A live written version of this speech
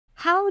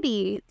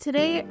Howdy!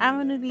 Today I'm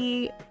going to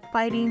be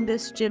fighting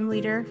this gym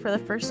leader for the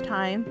first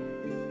time.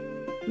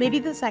 Maybe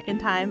the second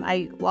time.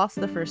 I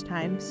lost the first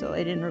time, so I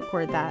didn't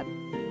record that.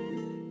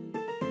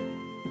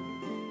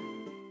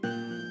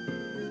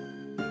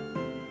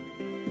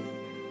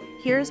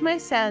 Here's my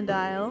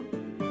Sandile.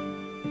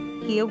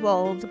 He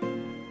evolved.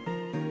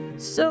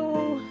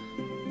 So,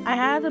 I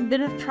had a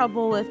bit of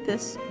trouble with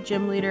this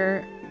gym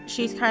leader.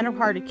 She's kind of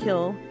hard to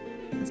kill,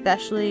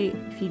 especially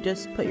if you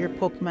just put your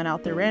Pokemon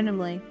out there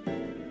randomly,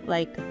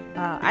 like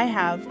I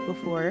have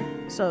before.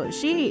 So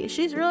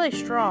she's really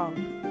strong,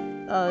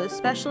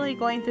 especially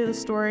going through the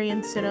story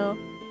in Sinnoh.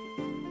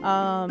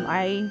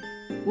 I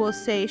will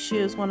say she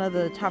is one of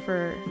the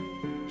tougher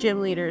gym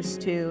leaders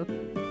to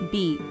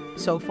beat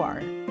so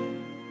far.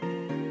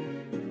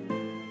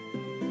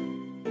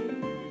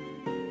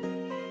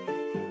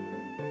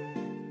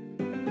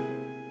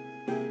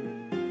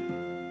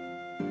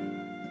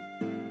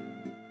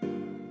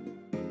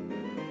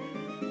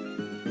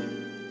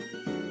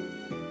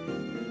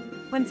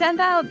 When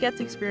Sandile gets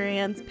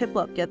experience,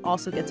 Piplup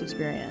also gets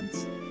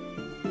experience.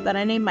 But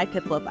I named my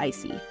Piplup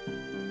Icy.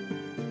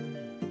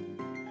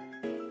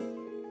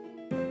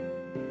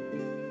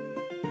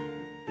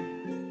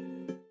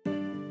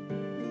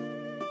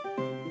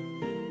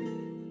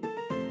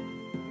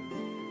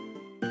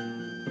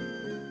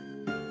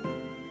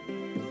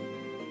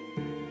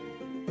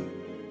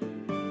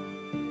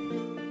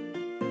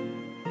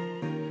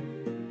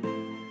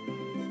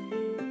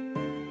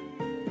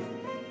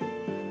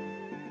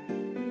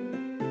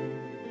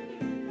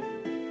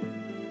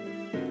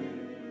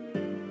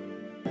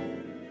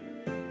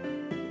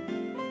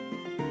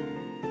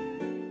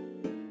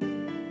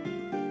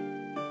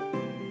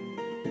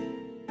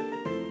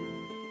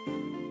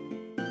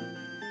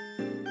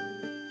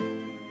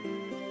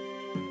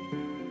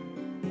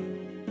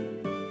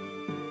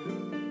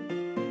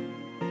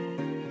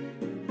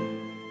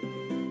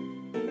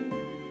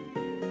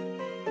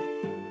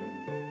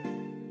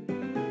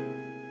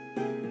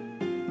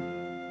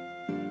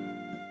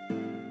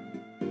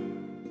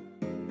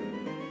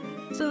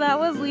 So that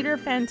was Leader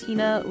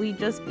Fantina. We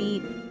just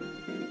beat.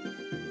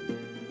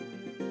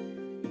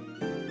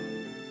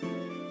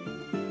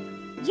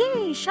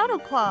 Yay, Shadow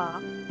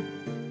Claw!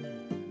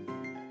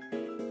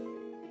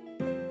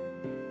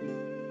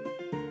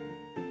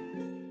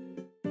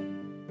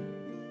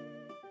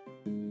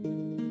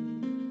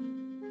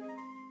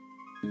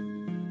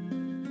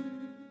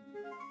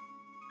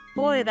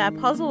 Boy, that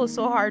puzzle was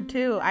so hard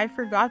too. I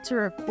forgot to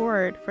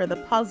record for the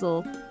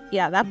puzzle.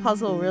 Yeah, that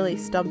puzzle really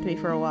stumped me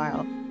for a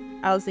while.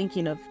 I was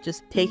thinking of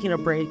just taking a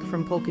break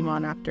from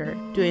Pokemon after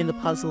doing the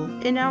puzzle.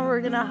 And now we're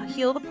gonna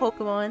heal the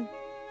Pokemon.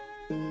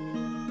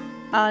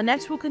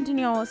 Next we'll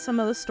continue on with some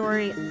of the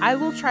story. I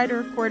will try to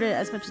record it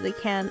as much as I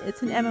can.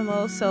 It's an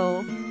MMO,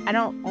 so I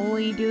don't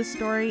only do the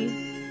story,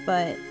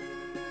 but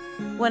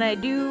when I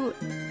do,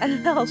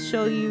 I'll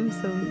show you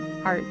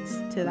some parts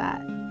to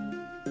that.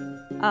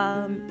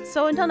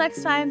 So until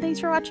next time,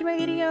 thanks for watching my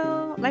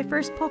video, my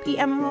first Poke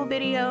MMO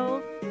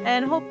video,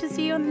 and hope to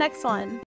see you in the next one.